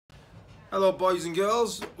Hello boys and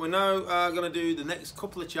girls, we're now going to do the next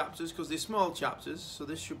couple of chapters because they're small chapters, so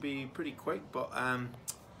this should be pretty quick, but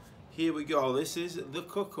here we go. This is The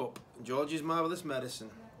Cook Up, George's Marvellous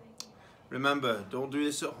Medicine. Remember, don't do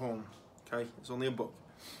this at home, okay? It's only a book.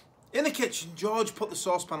 In the kitchen, George put the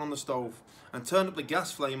saucepan on the stove and turned up the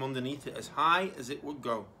gas flame underneath it as high as it would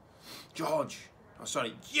go. George,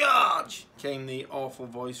 came the awful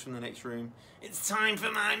voice from the next room. It's time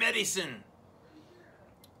for my medicine.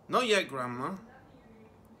 Not yet, Grandma,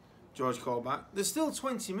 George called back. There's still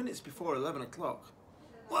 20 minutes before 11 o'clock.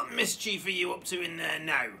 What mischief are you up to in there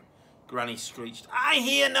now? Granny screeched. I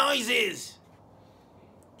hear noises!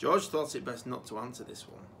 George thought it best not to answer this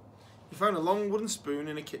one. He found a long wooden spoon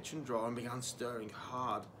in a kitchen drawer and began stirring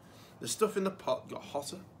hard. The stuff in the pot got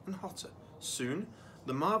hotter and hotter. Soon,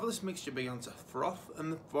 the marvellous mixture began to froth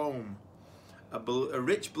and foam. A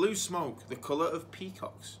rich blue smoke, the colour of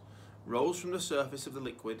peacocks, rose from the surface of the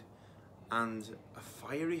liquid, and a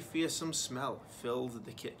fiery, fearsome smell filled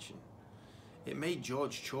the kitchen. It made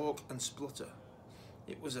George choke and splutter.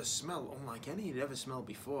 It was a smell unlike any he'd ever smelled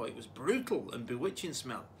before. It was brutal and bewitching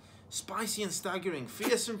smell, spicy and staggering,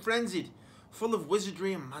 fierce and frenzied, full of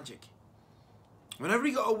wizardry and magic. Whenever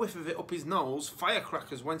he got a whiff of it up his nose,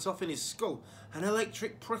 firecrackers went off in his skull and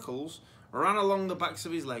electric prickles ran along the backs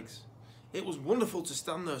of his legs. It was wonderful to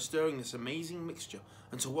stand there stirring this amazing mixture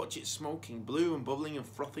and to watch it smoking, blue and bubbling and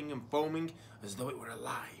frothing and foaming as though it were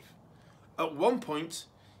alive. At one point,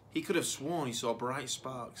 he could have sworn he saw bright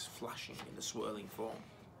sparks flashing in the swirling foam.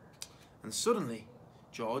 And suddenly,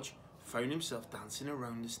 George found himself dancing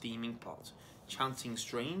around the steaming pot, chanting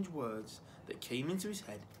strange words that came into his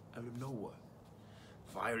head out of nowhere.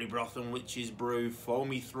 Fiery broth and witch's brew,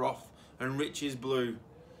 foamy froth and riches blue.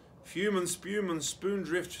 Fume and spume and spoon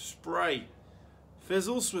drift spray.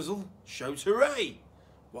 Fizzle, swizzle, shout hooray!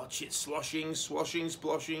 Watch it sloshing, swashing,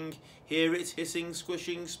 sploshing. Hear it hissing,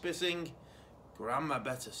 squishing, spissing. Grandma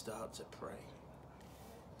better start to pray.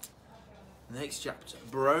 Next chapter,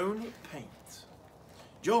 brown paint.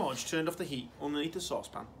 George turned off the heat underneath the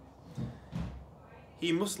saucepan.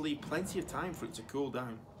 He must leave plenty of time for it to cool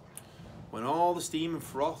down. When all the steam and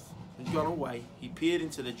froth had gone away, he peered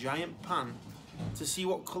into the giant pan to see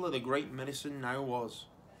what colour the great medicine now was.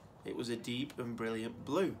 It was a deep and brilliant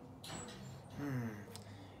blue.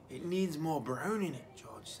 It needs more brown in it,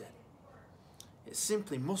 George said. It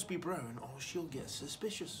simply must be brown or she'll get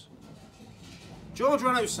suspicious. George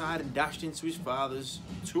ran outside and dashed into his father's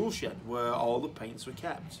tool shed where all the paints were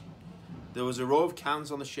kept. There was a row of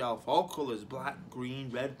cans on the shelf, all colours, black, green,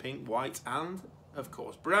 red, pink, white and, of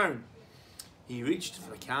course, brown. He reached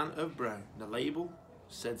for a can of brown. The label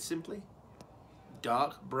said simply,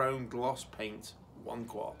 dark brown gloss paint, 1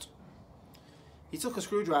 quart. He took a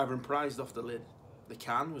screwdriver and prized off the lid. The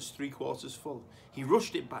can was 3/4 full. He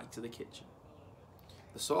rushed it back to the kitchen.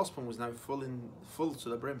 The saucepan was now full to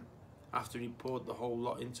the brim after he poured the whole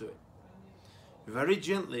lot into it. Very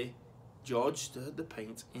gently, George stirred the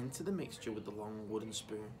paint into the mixture with the long wooden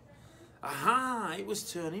spoon. Aha! It was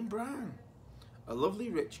turning brown. A lovely,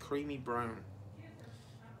 rich, creamy brown.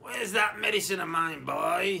 Where's that medicine of mine,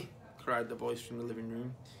 boy? Cried the voice from the living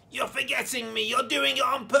room. You're forgetting me. You're doing it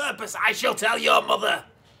on purpose. I shall tell your mother.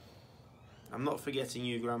 I'm not forgetting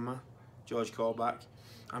you, Grandma, George called back.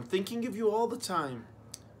 I'm thinking of you all the time.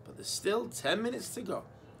 But there's still 10 minutes to go.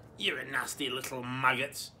 You're a nasty little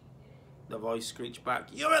maggot, the voice screeched back.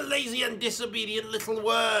 You're a lazy and disobedient little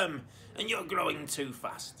worm, and you're growing too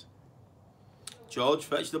fast. George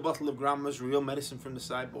fetched a bottle of Grandma's real medicine from the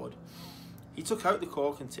sideboard. He took out the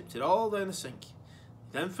cork and tipped it all down the sink. He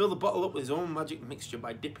then filled the bottle up with his own magic mixture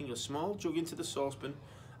by dipping a small jug into the saucepan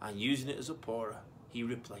and using it as a pourer. He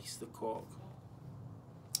replaced the cork.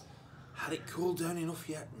 Had it cooled down enough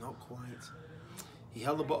yet? Not quite. He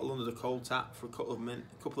held the bottle under the cold tap for a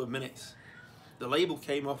couple of minutes. The label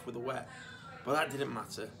came off with a wet, but that didn't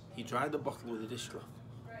matter. He dried the bottle with a dishcloth.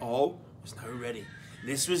 All was now ready.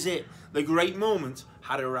 This was it. The great moment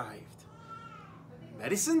had arrived.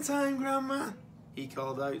 Medicine time, Grandma, he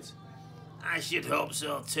called out. I should hope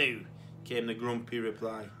so too, came the grumpy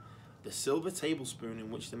reply. The silver tablespoon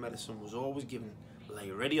in which the medicine was always given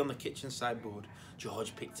lay ready on the kitchen sideboard.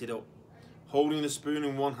 George picked it up. Holding the spoon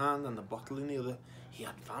in one hand and the bottle in the other, he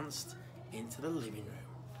advanced into the living room.